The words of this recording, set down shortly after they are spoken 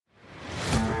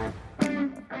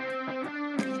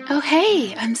Oh,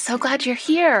 hey, I'm so glad you're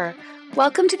here.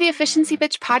 Welcome to the Efficiency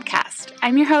Bitch podcast.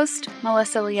 I'm your host,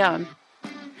 Melissa Leone.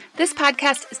 This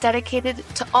podcast is dedicated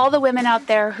to all the women out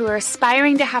there who are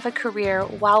aspiring to have a career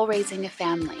while raising a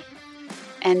family.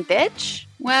 And bitch?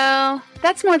 Well,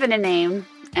 that's more than a name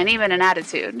and even an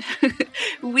attitude.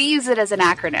 We use it as an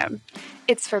acronym.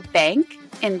 It's for bank,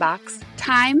 inbox,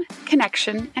 time,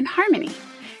 connection, and harmony.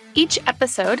 Each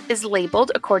episode is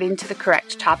labeled according to the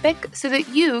correct topic so that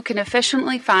you can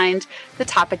efficiently find the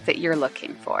topic that you're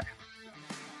looking for.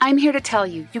 I'm here to tell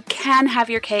you, you can have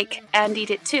your cake and eat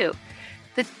it too.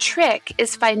 The trick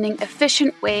is finding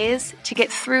efficient ways to get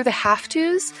through the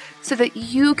have-tos so that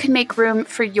you can make room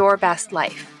for your best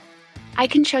life. I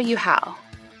can show you how.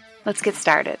 Let's get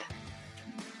started.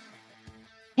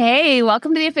 Hey,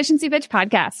 welcome to the Efficiency Bitch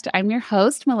podcast. I'm your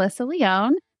host, Melissa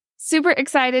Leone. Super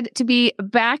excited to be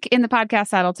back in the podcast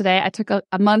saddle today. I took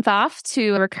a month off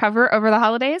to recover over the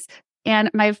holidays. And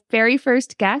my very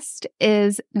first guest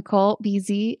is Nicole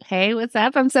BZ. Hey, what's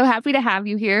up? I'm so happy to have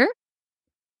you here.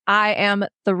 I am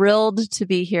thrilled to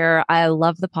be here. I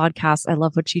love the podcast. I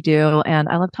love what you do. And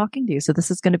I love talking to you. So this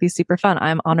is going to be super fun.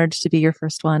 I'm honored to be your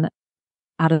first one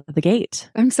out of the gate.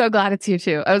 I'm so glad it's you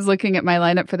too. I was looking at my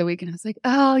lineup for the week and I was like,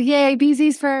 oh, yay,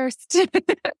 BZ's first. So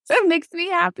it makes me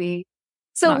happy.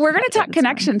 So we're going to talk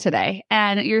connection today,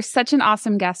 and you're such an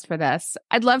awesome guest for this.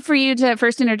 I'd love for you to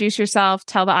first introduce yourself,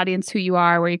 tell the audience who you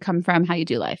are, where you come from, how you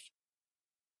do life.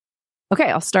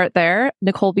 Okay, I'll start there.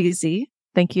 Nicole BZ.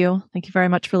 Thank you. Thank you very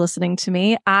much for listening to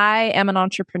me. I am an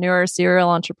entrepreneur, serial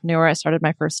entrepreneur. I started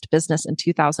my first business in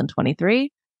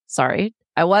 2023. Sorry,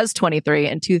 I was 23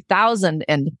 in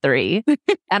 2003.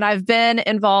 And I've been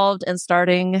involved in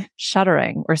starting,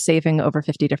 shuttering, or saving over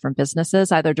 50 different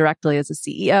businesses, either directly as a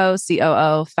CEO,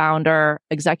 COO, founder,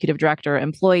 executive director,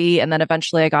 employee. And then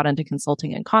eventually I got into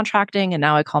consulting and contracting. And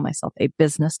now I call myself a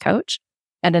business coach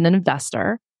and an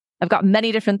investor. I've got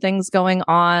many different things going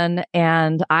on,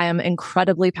 and I am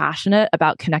incredibly passionate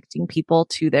about connecting people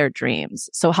to their dreams.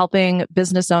 So helping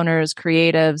business owners,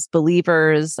 creatives,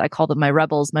 believers, I call them my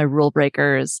rebels, my rule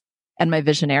breakers, and my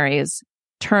visionaries,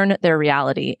 turn their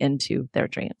reality into their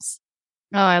dreams.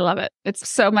 Oh, I love it. It's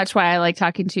so much why I like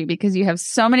talking to you, because you have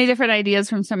so many different ideas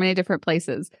from so many different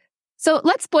places. So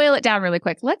let's boil it down really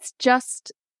quick. Let's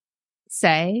just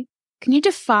say, can you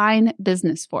define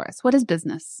business for us? What is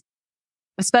business?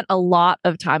 I've spent a lot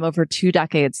of time over 2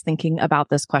 decades thinking about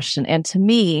this question. And to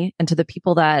me, and to the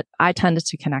people that I tend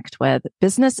to connect with,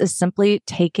 business is simply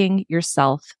taking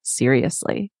yourself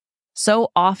seriously. So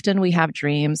often we have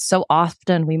dreams. So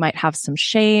often we might have some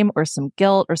shame or some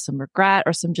guilt or some regret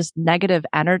or some just negative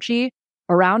energy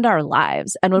around our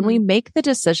lives. And when we make the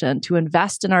decision to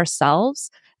invest in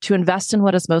ourselves, to invest in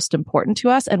what is most important to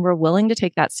us, and we're willing to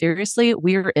take that seriously,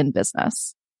 we're in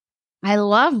business. I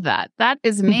love that. That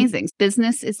is amazing.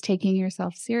 Business is taking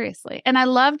yourself seriously. And I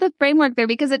love the framework there,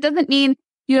 because it doesn't mean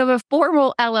you have a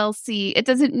formal LLC. It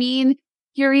doesn't mean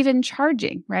you're even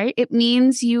charging, right? It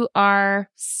means you are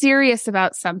serious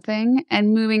about something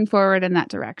and moving forward in that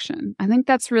direction. I think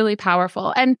that's really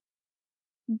powerful. And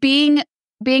being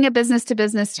a business to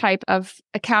business type of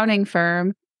accounting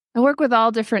firm, I work with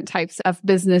all different types of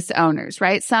business owners,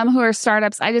 right? Some who are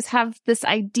startups. I just have this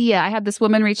idea. I had this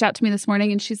woman reach out to me this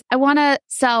morning and I want to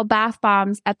sell bath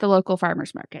bombs at the local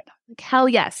farmer's market. Like, hell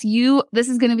yes, this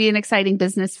is going to be an exciting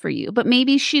business for you. But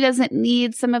maybe she doesn't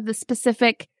need some of the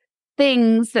specific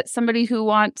things that somebody who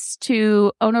wants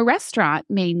to own a restaurant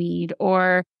may need,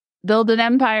 or build an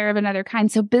empire of another kind.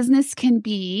 So business can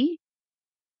be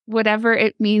whatever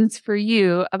it means for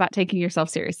you about taking yourself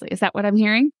seriously. Is that what I'm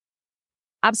hearing?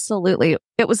 Absolutely.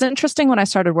 It was interesting when I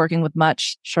started working with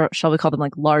shall we call them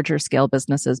like larger scale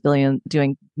businesses,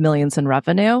 doing millions in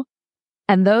revenue.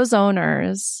 And those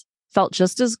owners felt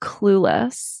just as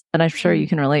clueless, and I'm sure you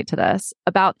can relate to this,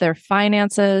 about their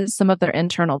finances, some of their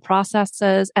internal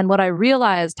processes. And what I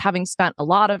realized, having spent a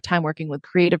lot of time working with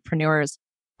creativepreneurs,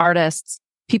 artists,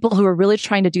 people who are really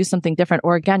trying to do something different,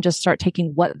 or again, just start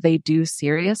taking what they do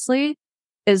seriously,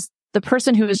 is the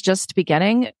person who is just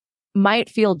beginning might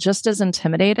feel just as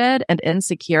intimidated and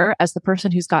insecure as the person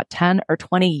who's got 10 or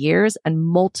 20 years and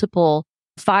multiple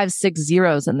 5, 6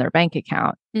 zeros in their bank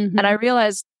account. And I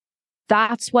realized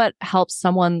that's what helps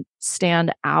someone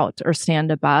stand out or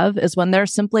stand above, is when they're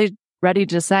simply ready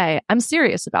to say, I'm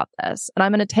serious about this, and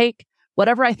I'm going to take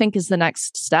whatever I think is the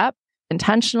next step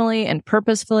intentionally and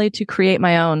purposefully to create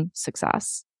my own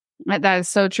success. That is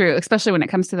so true, especially when it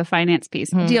comes to the finance piece.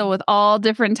 Deal with all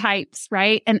different types,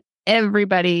 right? And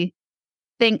everybody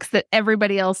thinks that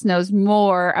everybody else knows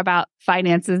more about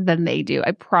finances than they do.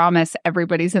 I promise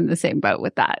everybody's in the same boat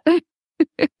with that.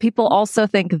 People also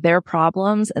think their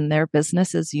problems and their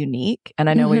business is unique. And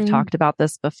I know we've talked about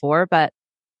this before, but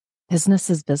business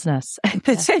is business.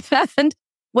 And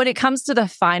when it comes to the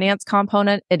finance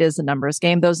component, it is a numbers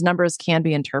game. Those numbers can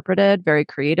be interpreted very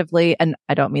creatively. And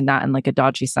I don't mean that in like a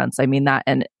dodgy sense. I mean that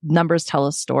in numbers tell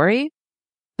a story,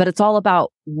 but it's all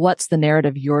about what's the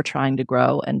narrative you're trying to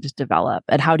grow and develop,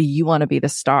 and how do you want to be the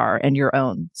star in your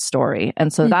own story.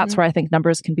 And so that's where I think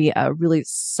numbers can be a really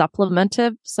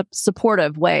supplementive,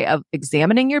 supportive way of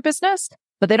examining your business,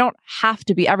 but they don't have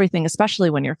to be everything, especially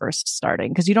when you're first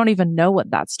starting, because you don't even know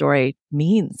what that story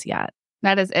means yet.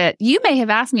 That is it. You may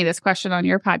have asked me this question on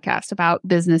your podcast about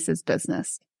business is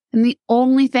business. And the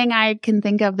only thing I can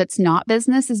think of that's not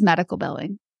business is medical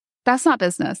billing. That's not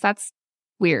business. That's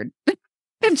weird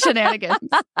and shenanigans.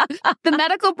 The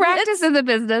medical practice is a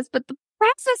business, but the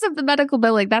process of the medical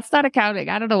billing, that's not accounting.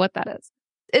 I don't know what that is.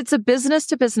 It's a business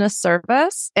to business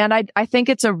service. And I think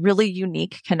it's a really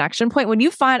unique connection point. When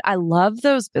you find, I love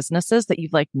those businesses that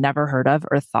you've like never heard of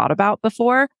or thought about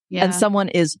before. Yeah. And someone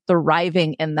is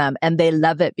thriving in them and they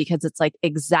love it because it's like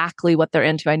exactly what they're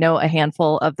into. I know a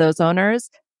handful of those owners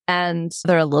and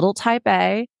they're a little type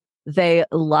A. They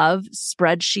love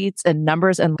spreadsheets and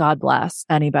numbers, and God bless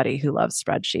anybody who loves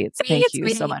spreadsheets. Thank you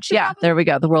so much. Yeah, there we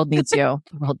go. The world needs you.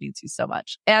 The world needs you so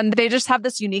much. And they just have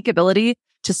this unique ability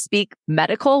to speak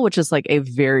medical, which is like a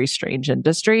very strange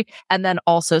industry, and then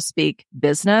also speak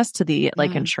business to the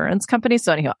like insurance company.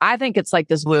 So anyhow, I think it's like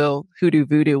this woo hoodoo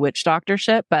voodoo witch doctor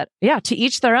shit, but yeah, to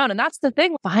each their own. And that's the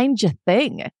thing. Find your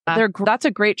thing. That's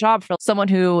a great job for someone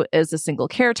who is a single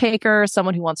caretaker,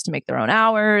 someone who wants to make their own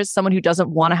hours, someone who doesn't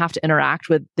want to have to interact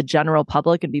with the general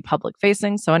public and be public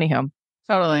facing. So anyhow,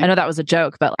 totally. I know that was a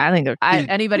joke, but I think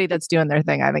anybody that's doing their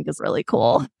thing, I think is really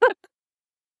cool.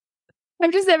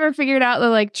 I've just never figured out the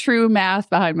like true math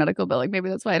behind medical billing. Maybe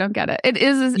that's why I don't get it. It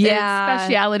is a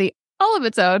speciality all of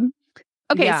its own.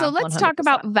 Okay, so let's 100%. Talk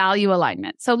about value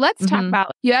alignment. So let's talk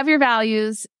about, you have your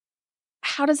values.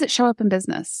 How does it show up in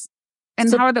business?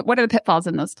 And what are the pitfalls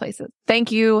in those places?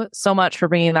 Thank you so much for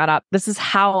bringing that up. This is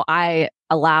how I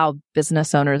allow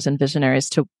business owners and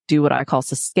visionaries to do what I call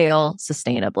scale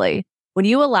sustainably. When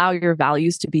you allow your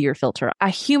values to be your filter, a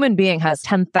human being has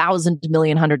 10,000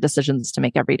 million hundred decisions to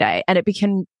make every day. And it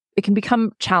can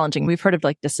become challenging. We've heard of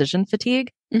like decision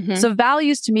fatigue. So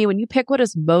values to me, when you pick what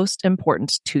is most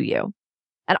important to you.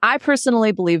 And I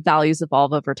personally believe values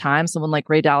evolve over time. Someone like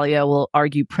Ray Dalio will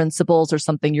argue principles or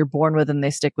something you're born with and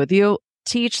they stick with you.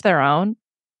 To each their own.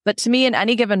 But to me, in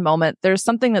any given moment, there's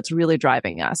something that's really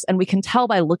driving us. And we can tell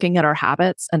by looking at our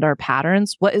habits and our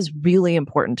patterns what is really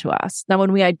important to us. Now,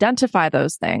 when we identify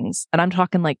those things, and I'm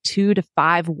talking like 2 to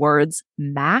 5 words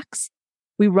max,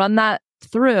 we run that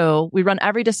through. We run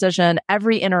every decision,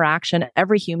 every interaction,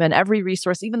 every human, every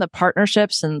resource, even the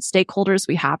partnerships and stakeholders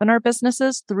we have in our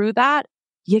businesses through that.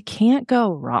 You can't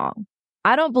go wrong.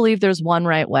 I don't believe there's one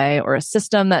right way or a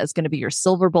system that is going to be your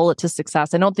silver bullet to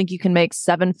success. I don't think you can make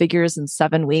 7 figures in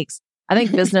 7 weeks. I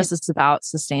think business is about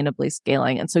sustainably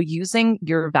scaling. And so using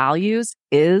your values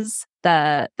is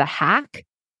the hack,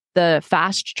 the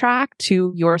fast track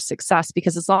to your success.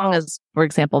 Because as long as, for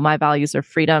example, my values are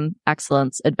freedom,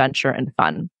 excellence, adventure, and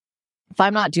fun. If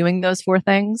I'm not doing those 4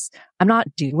 things, I'm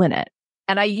not doing it.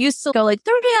 And I used to go like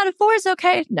 30 out of 4 is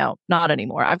okay. No, not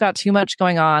anymore. I've got too much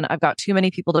going on. I've got too many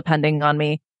people depending on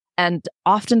me. And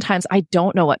oftentimes I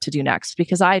don't know what to do next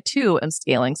because I too am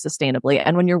scaling sustainably.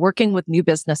 And when you're working with new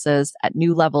businesses at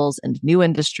new levels and new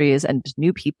industries and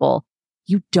new people,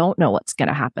 you don't know what's going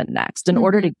to happen next. In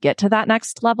order to get to that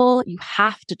next level, you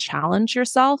have to challenge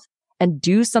yourself and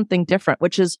do something different,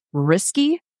 which is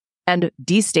risky and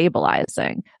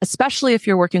destabilizing, especially if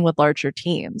you're working with larger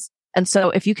teams. And so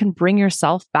if you can bring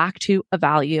yourself back to a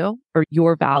value or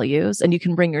your values, and you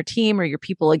can bring your team or your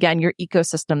people, again, your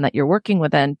ecosystem that you're working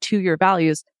within to your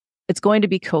values, it's going to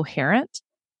be coherent.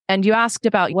 And you asked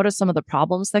about what are some of the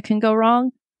problems that can go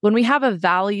wrong? When we have a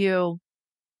value,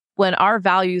 when our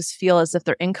values feel as if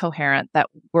they're incoherent, that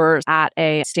we're at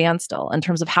a standstill in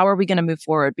terms of how are we going to move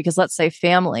forward? Because let's say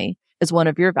family is one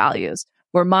of your values,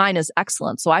 where mine is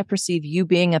excellence. So I perceive you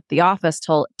being at the office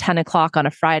till 10 o'clock on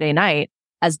a Friday night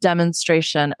as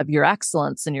demonstration of your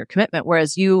excellence and your commitment.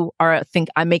 Whereas you think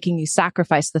I'm making you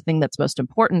sacrifice the thing that's most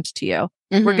important to you.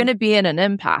 We're going to be in an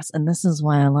impasse. And this is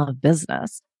why I love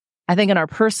business. I think in our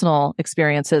personal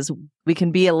experiences, we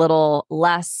can be a little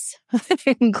less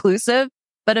inclusive,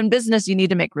 but in business, you need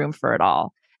to make room for it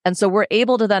all. And so we're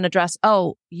able to then address,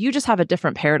 oh, you just have a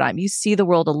different paradigm. You see the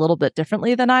world a little bit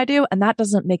differently than I do. And that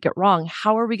doesn't make it wrong.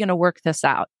 How are we going to work this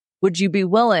out? Would you be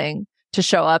willing to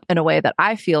show up in a way that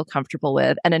I feel comfortable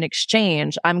with? And in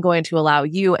exchange, I'm going to allow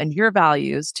you and your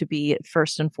values to be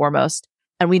first and foremost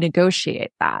and we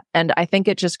negotiate that. And I think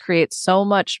it just creates so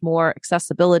much more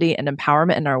accessibility and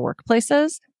empowerment in our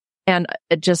workplaces. And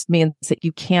it just means that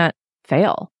you can't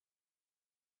fail.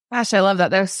 Gosh, I love that.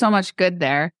 There's so much good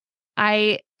there.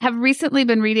 I have recently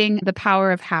been reading The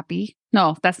Power of Happy.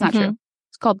 No, that's not true.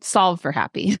 It's called Solve for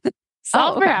Happy.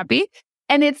 Solve for Happy.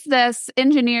 And it's this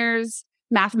engineer's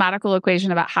mathematical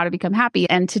equation about how to become happy.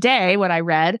 And today, what I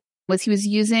read was he was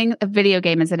using a video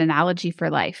game as an analogy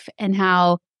for life, and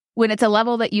how when it's a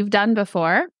level that you've done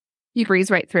before, you breeze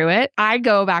right through it. I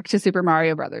go back to Super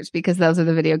Mario Brothers because those are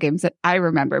the video games that I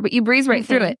remember, but you breeze right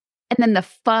through it. And then the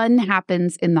fun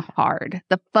happens in the hard.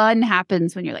 The fun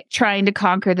happens when you're like trying to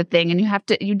conquer the thing and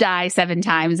you die 7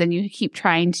 times and you keep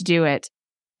trying to do it.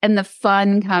 And the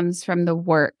fun comes from the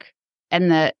work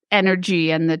and the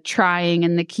energy and the trying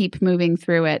and the keep moving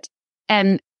through it.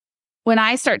 And when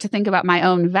I start to think about my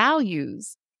own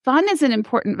values, fun is an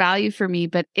important value for me,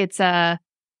 but it's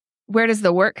where does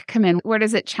the work come in? Where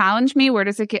does it challenge me? Where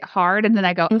does it get hard? And then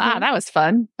I go, that was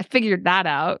fun. I figured that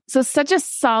out. So such a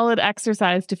solid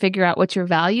exercise to figure out what your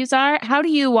values are. How do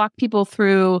you walk people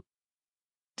through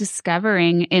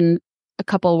discovering in a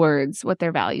couple words what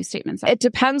their value statements are? It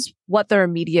depends what their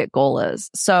immediate goal is.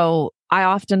 So I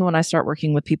often, when I start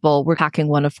working with people, we're hacking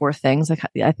one of 4 things.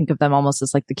 I think of them almost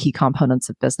as like the key components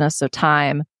of business. So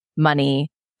time, money,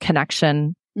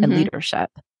 connection, and leadership.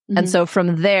 And so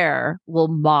from there, we'll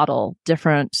model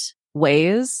different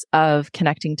ways of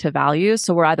connecting to values.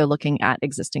 So we're either looking at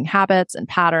existing habits and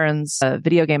patterns, a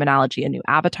video game analogy, a new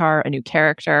avatar, a new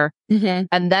character.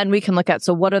 And then we can look at,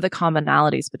 so what are the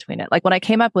commonalities between it? Like when I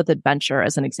came up with adventure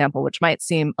as an example, which might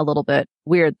seem a little bit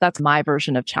weird, that's my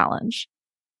version of challenge.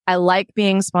 I like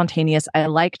being spontaneous. I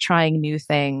like trying new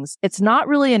things. It's not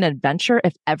really an adventure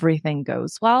if everything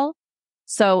goes well.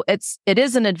 So it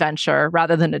is an adventure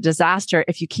rather than a disaster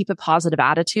if you keep a positive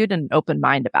attitude and an open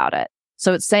mind about it.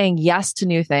 So it's saying yes to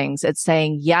new things. It's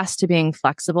saying yes to being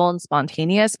flexible and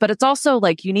spontaneous, but it's also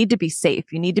like you need to be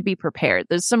safe. You need to be prepared.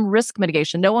 There's some risk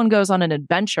mitigation. No one goes on an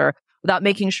adventure without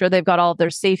making sure they've got all of their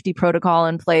safety protocol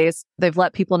in place. They've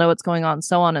let people know what's going on,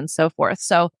 so on and so forth.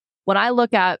 So when I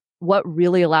look at what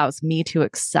really allows me to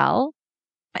excel,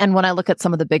 and when I look at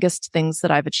some of the biggest things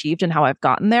that I've achieved and how I've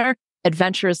gotten there,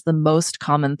 adventure is the most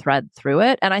common thread through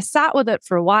it. And I sat with it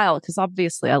for a while because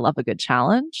obviously I love a good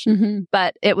challenge,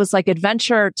 but it was like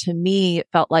adventure to me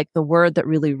felt like the word that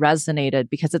really resonated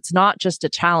because it's not just a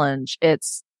challenge.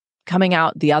 It's coming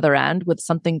out the other end with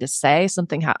something to say,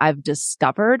 something I've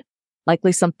discovered,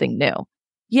 likely something new.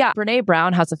 Yeah. Brene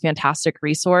Brown has a fantastic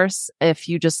resource. If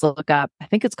you just look up, I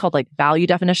think it's called like value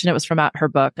definition. It was from her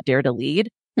book, Dare to Lead.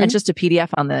 It's just a PDF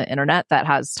on the internet that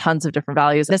has tons of different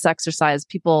values. This exercise,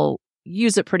 people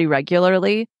use it pretty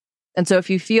regularly. And so if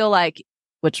you feel like,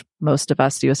 which most of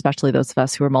us do, especially those of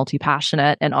us who are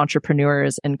multi-passionate and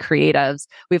entrepreneurs and creatives,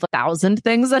 we have 1,000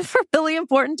 things that are really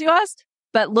important to us.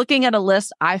 But looking at a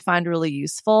list, I find really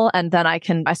useful. And then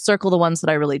I circle the ones that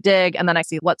I really dig. And then I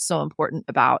see what's so important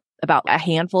about a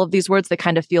handful of these words that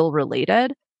kind of feel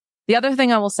related. The other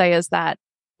thing I will say is that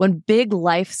when big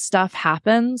life stuff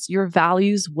happens, your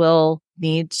values will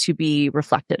need to be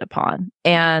reflected upon.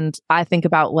 And I think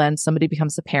about when somebody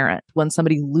becomes a parent, when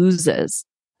somebody loses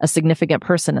a significant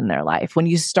person in their life, when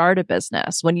you start a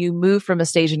business, when you move from a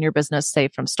stage in your business, say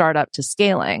from startup to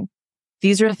scaling,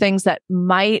 these are things that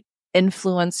might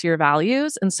influence your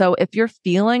values. And so if you're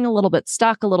feeling a little bit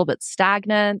stuck, a little bit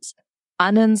stagnant,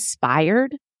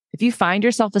 uninspired, if you find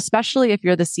yourself, especially if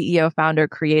you're the CEO, founder,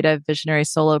 creative, visionary,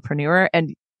 solopreneur,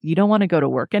 and you don't want to go to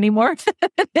work anymore,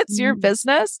 it's your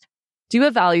business, do a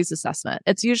values assessment.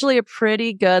 It's usually a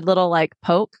pretty good little like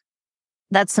poke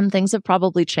that some things have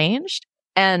probably changed.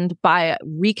 And by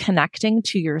reconnecting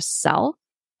to yourself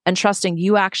and trusting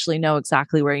you actually know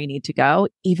exactly where you need to go,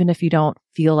 even if you don't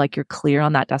feel like you're clear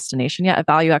on that destination yet, a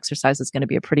value exercise is going to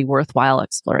be a pretty worthwhile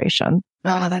exploration.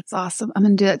 Oh, that's awesome. I'm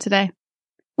going to do that today.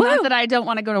 Woo! Not that I don't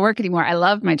want to go to work anymore. I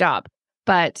love my job.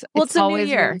 But it's a always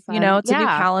new year, really fun. It's a new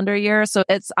calendar year. So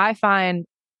I find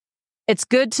it's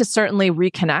good to certainly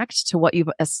reconnect to what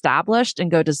you've established and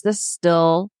go, does this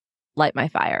still light my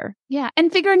fire? Yeah.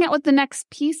 And figuring out what the next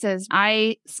piece is.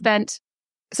 I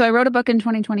wrote a book in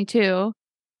 2022.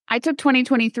 I took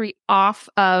 2023 off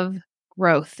of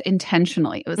growth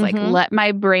intentionally. It was like, let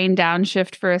my brain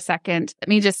downshift for a second. Let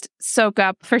me just soak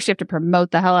up. First, you have to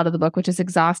promote the hell out of the book, which is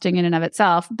exhausting in and of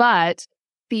itself. But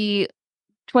the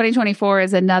 2024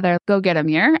 is another go get 'em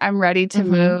year. I'm ready to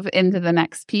move into the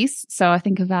next piece. So I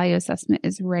think a value assessment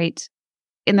is right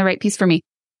in the right piece for me.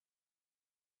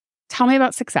 Tell me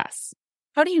about success.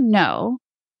 How do you know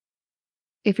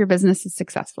if your business is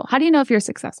successful? How do you know if you're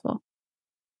successful?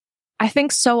 I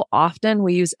think so often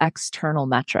we use external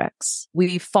metrics.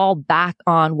 We fall back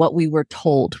on what we were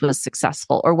told was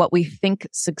successful or what we think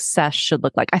success should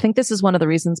look like. I think this is one of the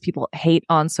reasons people hate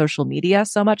on social media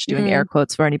so much, doing air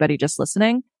quotes for anybody just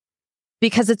listening,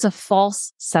 because it's a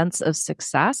false sense of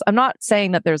success. I'm not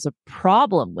saying that there's a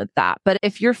problem with that, but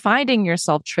if you're finding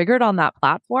yourself triggered on that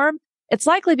platform, it's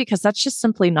likely because that's just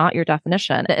simply not your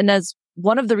definition. And as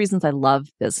one of the reasons I love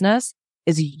business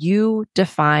is you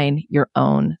define your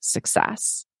own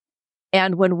success.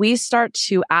 And when we start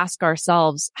to ask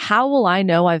ourselves, how will I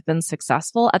know I've been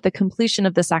successful at the completion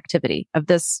of this activity, of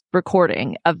this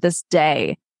recording, of this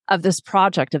day, of this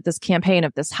project, of this campaign,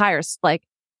 of this hire? Like,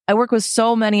 I work with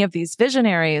so many of these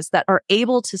visionaries that are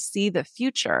able to see the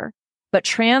future, but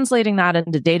translating that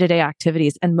into day-to-day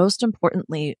activities and most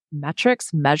importantly,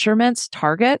 metrics, measurements,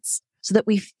 targets, so that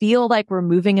we feel like we're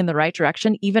moving in the right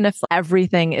direction, even if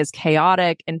everything is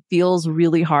chaotic and feels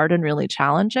really hard and really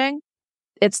challenging.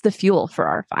 It's the fuel for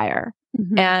our fire.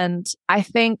 And I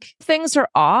think things are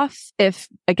off if,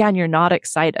 again, you're not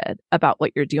excited about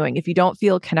what you're doing, if you don't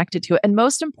feel connected to it. And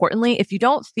most importantly, if you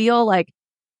don't feel like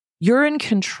you're in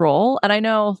control. And I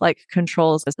know like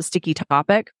control is a sticky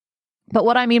topic, but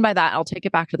what I mean by that, I'll take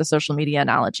it back to the social media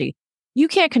analogy. You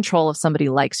can't control if somebody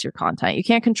likes your content. You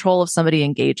can't control if somebody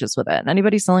engages with it. And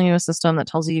anybody selling you a system that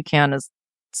tells you can is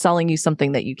selling you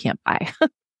something that you can't buy.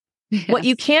 Yes. What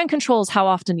you can control is how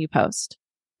often you post.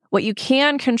 What you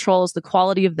can control is the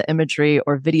quality of the imagery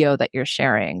or video that you're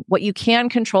sharing. What you can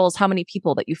control is how many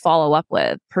people that you follow up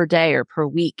with per day or per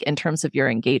week in terms of your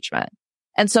engagement.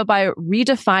 And so by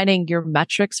redefining your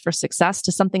metrics for success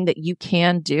to something that you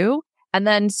can do, and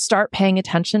then start paying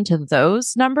attention to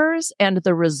those numbers and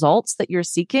the results that you're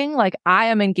seeking. Like, I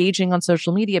am engaging on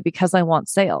social media because I want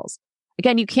sales.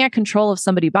 Again, you can't control if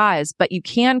somebody buys, but you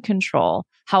can control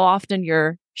how often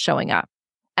you're showing up.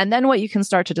 And then what you can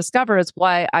start to discover is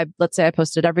why let's say I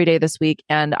posted every day this week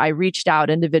and I reached out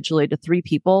individually to 3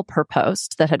 people per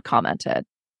post that had commented.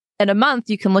 In a month,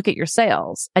 you can look at your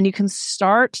sales and you can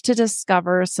start to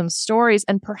discover some stories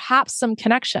and perhaps some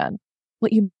connection.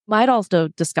 What you might also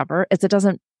discover is it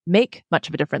doesn't make much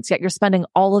of a difference, yet you're spending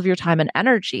all of your time and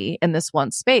energy in this one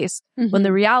space. When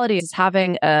the reality is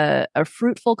having a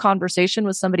fruitful conversation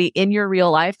with somebody in your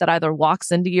real life that either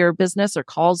walks into your business or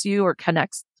calls you or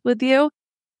connects with you,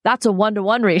 that's a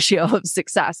 1-to-1 ratio of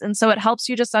success. And so it helps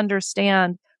you just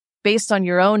understand, based on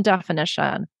your own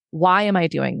definition, why am I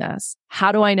doing this?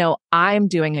 How do I know I'm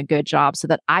doing a good job so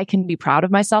that I can be proud of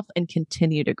myself and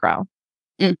continue to grow?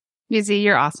 Yuzi,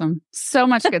 you're awesome. So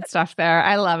much good stuff there.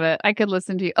 I love it. I could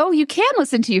listen to you. Oh, you can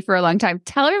listen to you for a long time.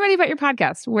 Tell everybody about your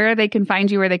podcast, where they can find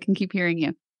you, where they can keep hearing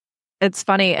you. It's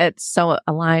funny. It's so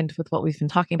aligned with what we've been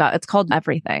talking about. It's called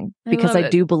Everything because I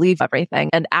do believe everything.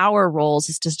 And our roles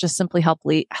is to just simply help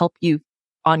you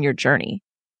on your journey.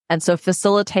 And so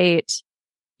facilitate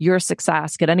your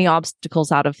success, get any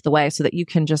obstacles out of the way so that you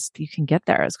can get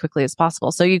there as quickly as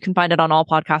possible. So you can find it on all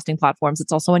podcasting platforms.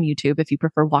 It's also on YouTube if you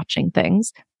prefer watching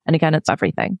things. And again, it's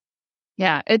everything.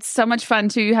 Yeah, it's so much fun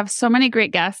too. You have so many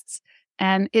great guests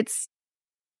and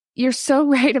you're so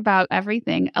right about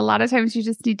everything. A lot of times you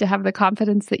just need to have the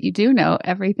confidence that you do know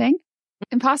everything.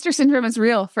 Imposter syndrome is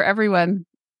real for everyone.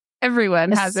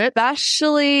 Everyone has it.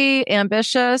 Especially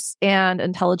ambitious and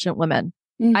intelligent women.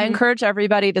 I encourage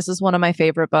everybody. This is one of my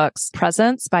favorite books,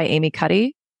 Presence by Amy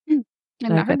Cuddy. Did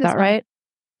I get that right?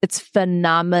 It's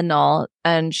phenomenal.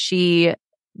 And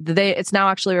it's now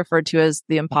actually referred to as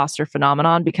the imposter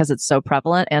phenomenon because it's so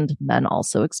prevalent and men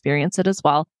also experience it as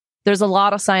well. There's a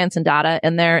lot of science and data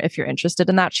in there if you're interested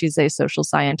in that. She's a social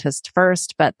scientist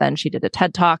first, but then she did a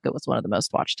TED Talk. It was one of the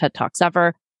most watched TED Talks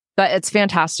ever. But it's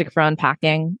fantastic for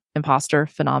unpacking imposter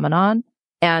phenomenon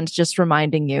and just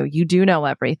reminding you do know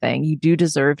everything. You do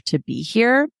deserve to be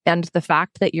here. And the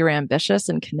fact that you're ambitious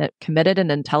and committed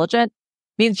and intelligent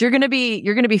means you're going to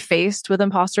be faced with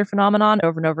imposter phenomenon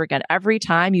over and over again. Every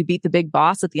time you beat the big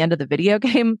boss at the end of the video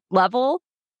game level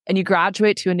and you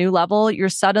graduate to a new level, you're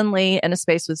suddenly in a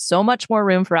space with so much more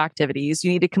room for activities.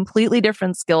 You need a completely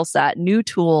different skill set, new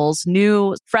tools,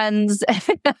 new friends,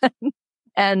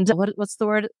 and what's the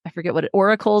word? I forget what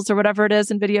oracles or whatever it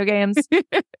is in video games.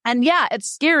 And yeah, it's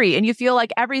scary. And you feel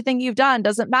like everything you've done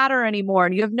doesn't matter anymore.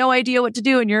 And you have no idea what to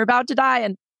do and you're about to die.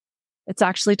 And it's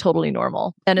actually totally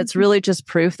normal. And it's really just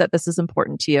proof that this is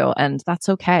important to you. And that's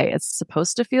okay. It's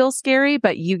supposed to feel scary,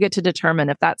 but you get to determine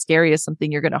if that scary is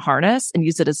something you're going to harness and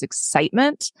use it as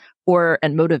excitement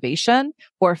and motivation,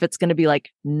 or if it's going to be like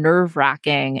nerve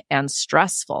wracking and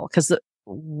stressful. Because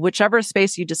whichever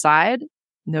space you decide,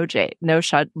 no shade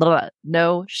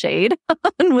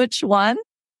on which one,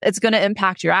 it's going to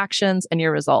impact your actions and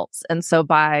your results. And so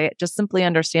by just simply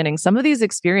understanding some of these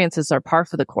experiences are par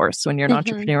for the course when you're an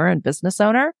entrepreneur and business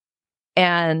owner.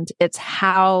 And it's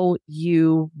how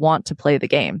you want to play the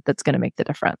game that's going to make the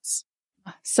difference.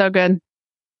 So good.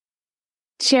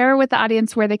 Share with the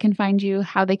audience where they can find you,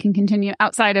 how they can continue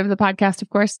outside of the podcast, of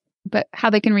course, but how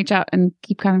they can reach out and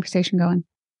keep conversation going.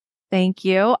 Thank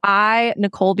you.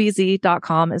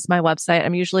 NicoleBZ.com is my website.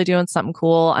 I'm usually doing something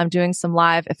cool. I'm doing some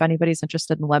live, if anybody's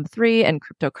interested in Web3 and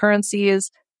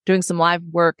cryptocurrencies, doing some live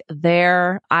work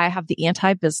there. I have the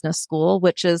Anti-Business School,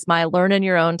 which is my learn in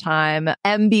your own time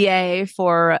MBA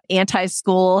for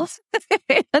anti-school,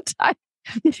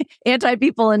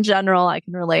 anti-people in general. I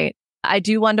can relate. I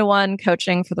do one-to-one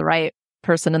coaching for the right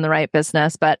person in the right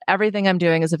business, but everything I'm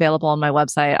doing is available on my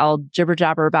website. I'll jibber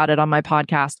jabber about it on my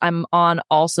podcast. I'm on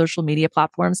all social media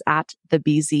platforms at the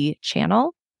BZ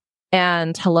channel,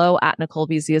 and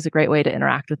hello@NicoleBZ is a great way to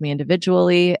interact with me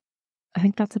individually. I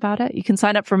think that's about it. You can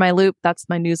sign up for my loop. That's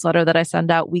my newsletter that I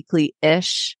send out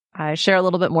weekly-ish. I share a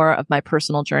little bit more of my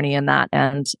personal journey in that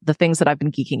and the things that I've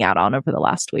been geeking out on over the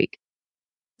last week.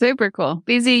 Super cool.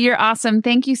 BZ, you're awesome.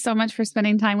 Thank you so much for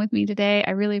spending time with me today.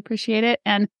 I really appreciate it.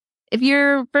 And if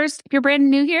you're brand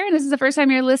new here and this is the first time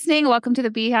you're listening, welcome to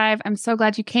the Beehive. I'm so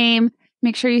glad you came.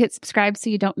 Make sure you hit subscribe so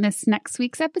you don't miss next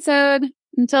week's episode.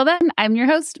 Until then, I'm your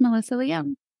host, Melissa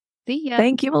Leung. See ya.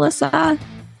 Thank you, Melissa.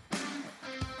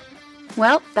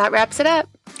 Well, that wraps it up.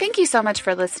 Thank you so much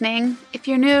for listening. If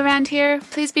you're new around here,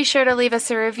 please be sure to leave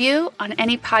us a review on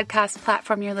any podcast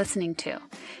platform you're listening to.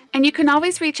 And you can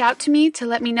always reach out to me to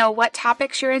let me know what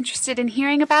topics you're interested in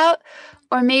hearing about,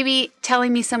 or maybe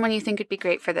telling me someone you think would be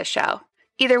great for the show.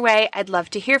 Either way, I'd love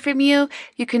to hear from you.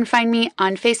 You can find me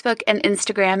on Facebook and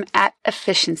Instagram at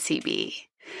EfficiencyBee.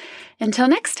 Until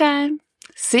next time,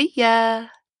 see ya.